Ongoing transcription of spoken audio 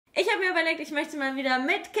habe mir überlegt, ich möchte mal wieder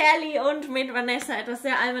mit Kelly und mit Vanessa etwas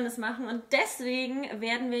sehr Albernes machen und deswegen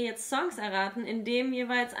werden wir jetzt Songs erraten, in dem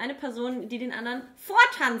jeweils eine Person, die den anderen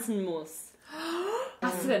vortanzen muss.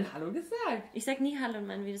 Hast du denn Hallo gesagt? Ich sag nie Hallo in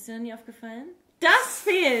meinen Videos, ist dir noch nie aufgefallen? Das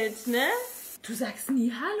fehlt, ne? Du sagst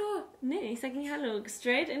nie Hallo? Nee, ich sag nie Hallo.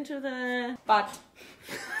 Straight into the Butt.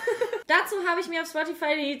 Dazu habe ich mir auf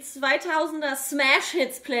Spotify die 2000er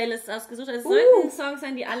Smash-Hits-Playlist ausgesucht. Also es sollten Songs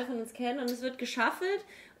sein, die alle von uns kennen und es wird geshuffelt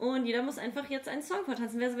und jeder muss einfach jetzt einen Song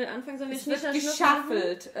vortanzen. Wer will anfangen? Sollen wir es wird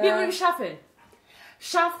geshuffelt. Wir wollen geshuffelt.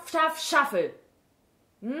 Shuffle.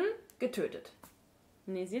 Getötet.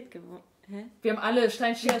 Nee, sie hat gewonnen. Hä? Wir haben alle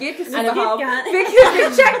Steinschere. Geht es überhaupt?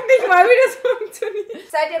 Wir checken nicht mal, wie das funktioniert.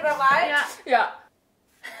 Seid ihr bereit? Ja.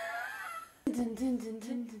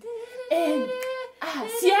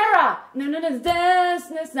 Sierra! Was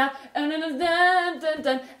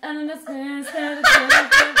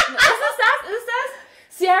ist das?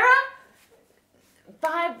 Sierra?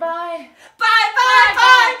 Bye, bye.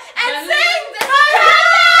 Bye! And sing!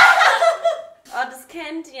 Oh, das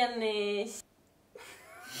kennt ihr nicht.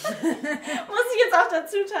 Muss ich jetzt auch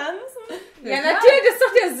dazu tanzen? Ja, natürlich, das ist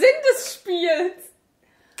doch der Sinn des Spiels.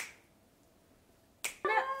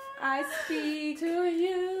 I speak To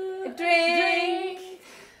you, drink.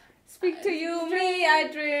 Speak to you, me, I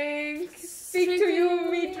drink. Speak to you,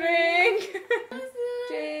 me, drink.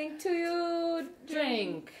 Drink to you,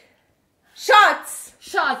 drink. Shots!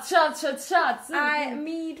 Shots. I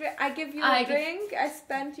give you a drink. I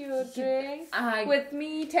spend you a drink. With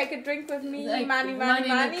me, take a drink with me. Like money. in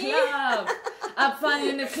the club. Abfahren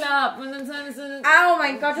in the club. Und dann sagen sie, oh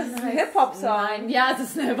mein Gott, das ist ein Hip-Hop-Song. Nein, ja, es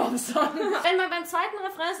ist ein Hip-Hop-Song. Wenn man beim zweiten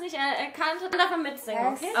Refrain es nicht erkannt hat, dann darf man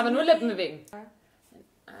mitsingen, okay? Aber nur Lippen bewegen.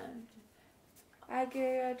 I give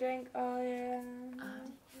you a drink, oh yeah.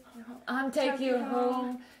 I'll take you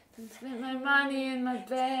home. And spend my money in my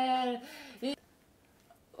bed.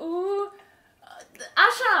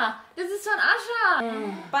 Asha! Das ist von Asha!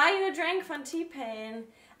 Buy you a drink von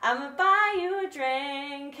T-Pain. I'ma buy you a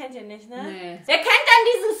drink. Kennt ihr nicht, ne? Nee. Wer kennt denn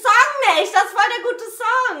diesen Song nicht? Das ist voll der gute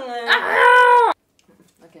Song.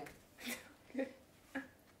 Okay.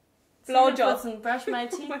 Blowjobs. Brush my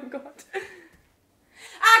teeth. Oh mein Gott.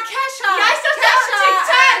 Kesha! Ja, ich dachte auch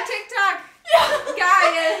TikTok! Ja.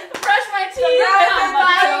 Geil! Brush my teeth! Geil!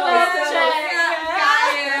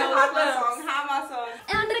 Hammer-Song.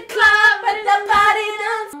 In the club with the body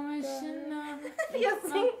dance. Ihr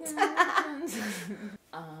singt.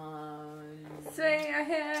 Swing your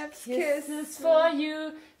hips, kisses for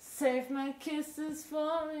you. Save my kisses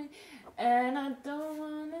for me. And I don't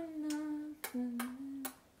wanna know.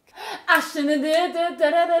 Asche,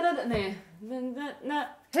 nee.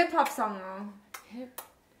 Hip-Hop-Song.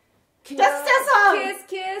 Kiss. Das ist der Song!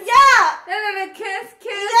 Kiss. Ja! Kiss.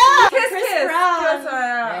 Ja! Kiss.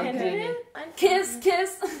 Brown. Okay.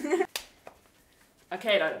 Kiss.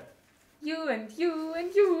 Okay, Leute. You and you.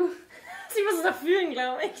 Sie muss es doch fühlen,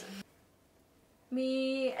 glaube ich.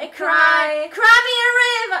 Me, I cry. Cry me a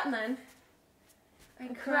river. Nein. I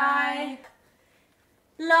cry.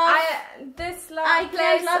 Love. This I place.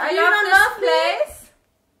 can't love I you. love Don't this love place.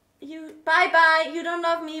 You. Bye. You don't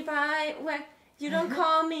love me. Bye. Well, you don't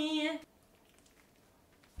call me.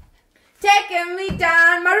 Taking me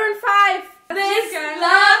down. Maroon 5. This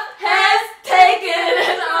love has taken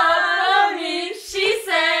it all from me. She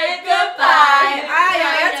said goodbye.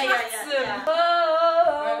 Jetzt macht's Sinn.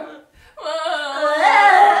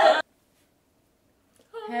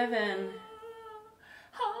 Heaven.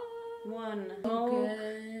 One.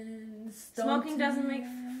 Smoking doesn't make.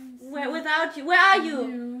 Without you. Where are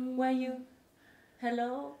you? Where are you?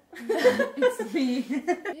 Hello? It's me.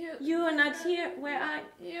 You are not here. Where are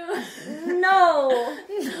You. No!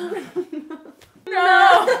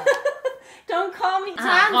 No. Don't call me. Rock.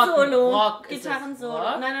 Gitarrensolo. Ist das Gitarrensolo.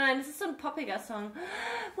 Rock? Nein, das ist so ein poppiger Song.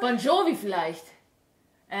 Bon Jovi vielleicht.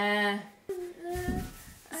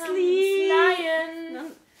 Sleep.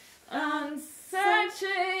 Flying.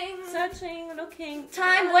 Searching, looking.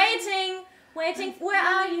 Time, waiting. Where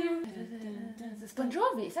are you? Das ist Bon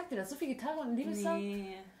Jovi. Ich sag dir das. So viel Gitarre und Liebessong.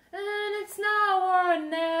 Nee. And it's now or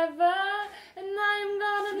never. And I'm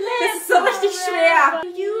gonna live. Das ist so richtig schwer.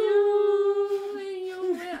 You,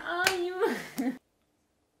 where are you?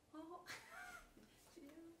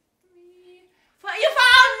 You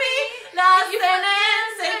found me, lost and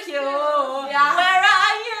insecure. Ja. Where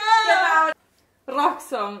are you? Genau.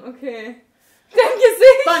 Rocksong, okay. Dein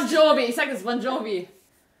Gesicht. Bon Jovi. Ich sag das Bon Jovi.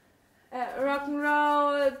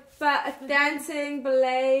 Rock'n'roll, dancing,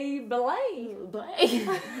 belay.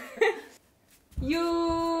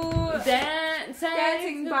 You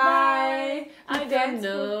dancing by. I don't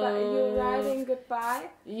know. You riding goodbye.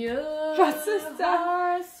 Was ist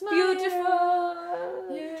das? Beautiful.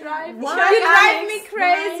 You drive me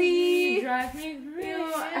crazy. You drive me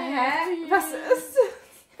crazy. Hä? Was ist das?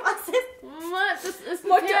 Was ist? Das ist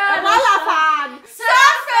Rollerfahren.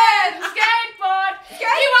 Surfen. Skateboard. He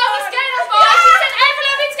was a skater boy. Ja. She's an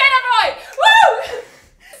Avril skater boy. Woo!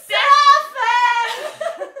 Surfen!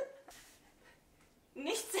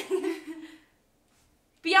 Nicht singen.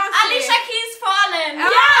 Beyoncé. Alicia Keys Fallen. Ja!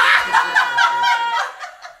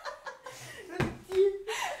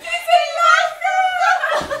 Diese Lache!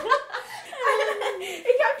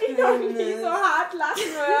 Ich hab dich noch nie so hart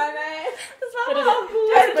lachen hören, ey. Das war aber auch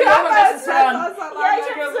gut. Dein Körper ist Ja, ich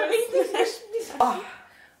hab so richtig verspielt.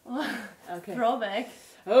 Okay. Throwback.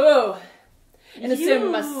 Oh. And it's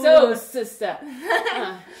in my soul, sister.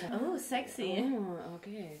 Oh, sexy. Oh,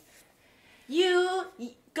 okay. You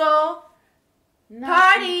go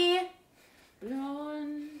party.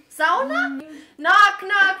 Blowing. Sauna? Knock,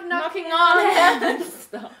 knock, knocking on heaven.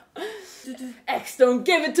 Stop. X don't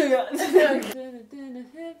give it to you. Das ist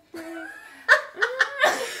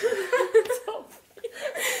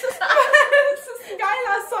ein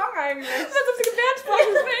geiler Song eigentlich. Das hat sie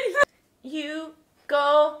Gebärdensprache. You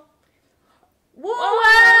go.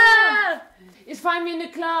 Wow. Ich find me in the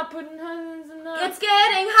club, putting hands in the... It's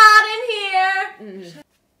getting hot in here.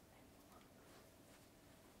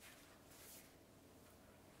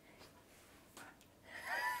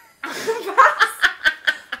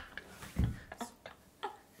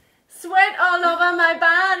 Sweat all over my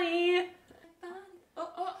body.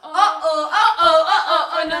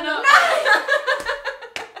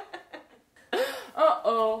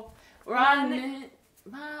 Oh, running.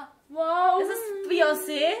 Wow. Ist es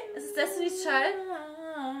Beyoncé? Ist es Destiny's Child?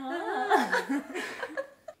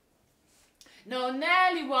 No,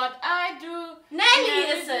 Nelly, what I do. Nelly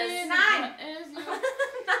ist es. Nein.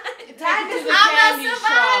 Take it to the I'm a candy shop.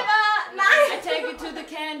 survivor. Nein. I take it to the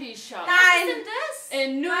candy shop. Was ist denn das?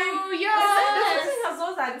 In New Das York. muss nicht mal so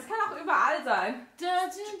sein. Das kann auch überall sein.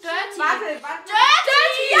 Dirty. Warte.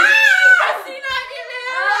 Dirty! Ja! Christina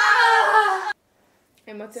Aguilera!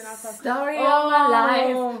 Emotional fast. Story Oh, of my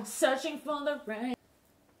life. Searching for the rain.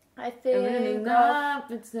 I think of...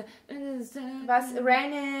 Was?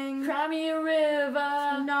 Raining. Cry me a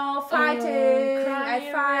river. No fighting. cry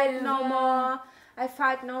I fight no river. more. I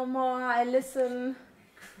fight no more. I listen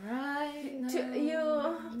Cry to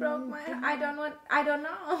you. Broke my... I don't know. I don't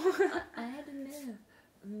know.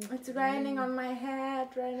 It's raining on my head.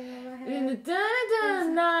 Raining on my In the head. dead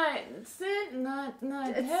night,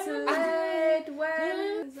 night. It's too late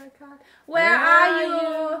when... Where are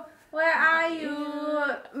you? Where are you?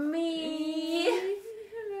 Me.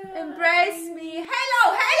 Embrace me. Halo!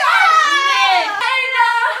 Halo!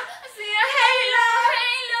 Halo! I see a halo!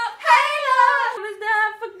 Halo! Halo!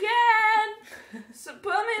 Never again. So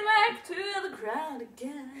put me back to the ground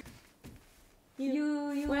again.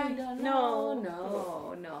 You. No.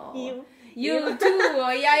 You too.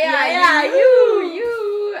 Yeah. You.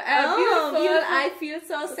 Beautiful. Beautiful. I feel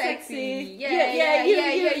so sexy. Yeah,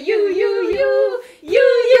 You.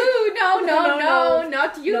 No,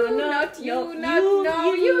 not you. Not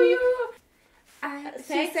you. I'm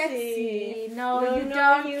sexy. No, you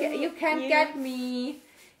don't. You can't get me.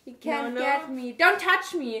 You can't get me. Don't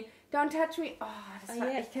touch me. Oh, das war,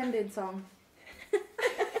 ich kenne den Song.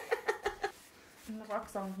 Ein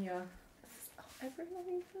Rocksong hier.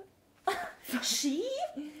 She?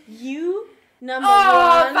 You? Number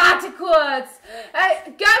Oh, one. warte kurz.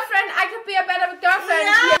 Girlfriend, I could be a better girlfriend.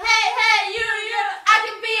 Yeah. Hey, you, I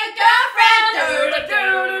can be a girlfriend.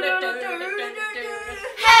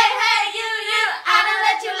 Hey, you, I don't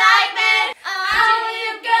let you like me. I'll be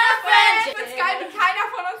your girlfriend. Ich find's geil, wie keiner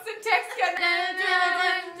von uns den Text kennt.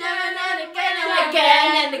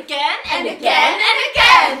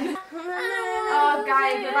 Again. Oh,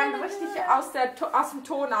 geil, wir waren richtig aus dem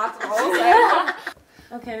Tonart raus.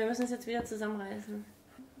 Okay, wir müssen uns jetzt wieder zusammenreißen.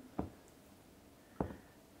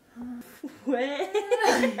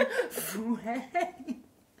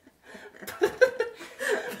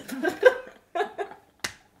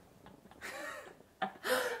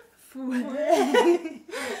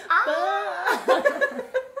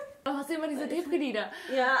 Oh, hast du immer diese Depri-Lieder?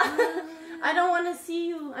 Ja. I don't want to see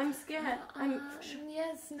you. I'm scared.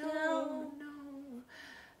 Yes, no.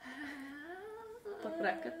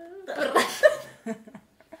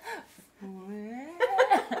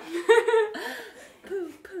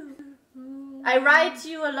 I write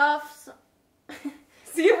you a love song.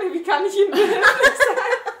 Siri, wie kann ich ihn behilflich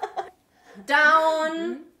sein?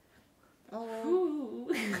 Down. Oh.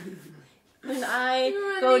 When I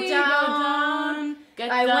go down,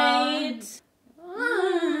 I wait.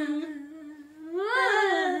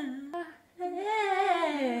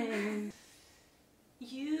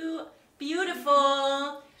 You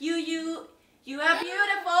beautiful. You are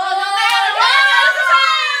beautiful. No matter what.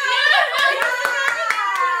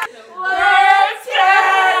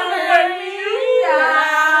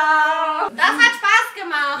 Das hat Spaß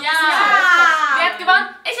gemacht. Ja. Wer hat gewonnen?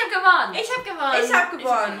 Ich habe gewonnen. Ich habe gewonnen. Ich habe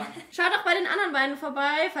gewonnen. Schaut auch bei den anderen beiden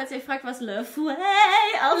vorbei, falls ihr euch fragt, was Le Fouet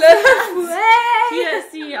auflöst. Hier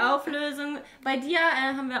ist die Auflösung. Bei dir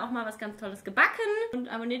haben wir auch mal was ganz Tolles gebacken. Und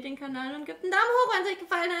abonniert den Kanal und gebt einen Daumen hoch, wenn es euch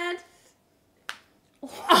gefallen hat. Oh.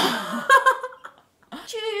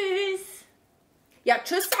 Tschüss. Ja,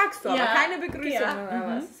 tschüss sagst du, Ja. aber keine Begrüßung. Ja.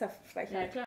 Aber das ist ja frech. Ja, klar.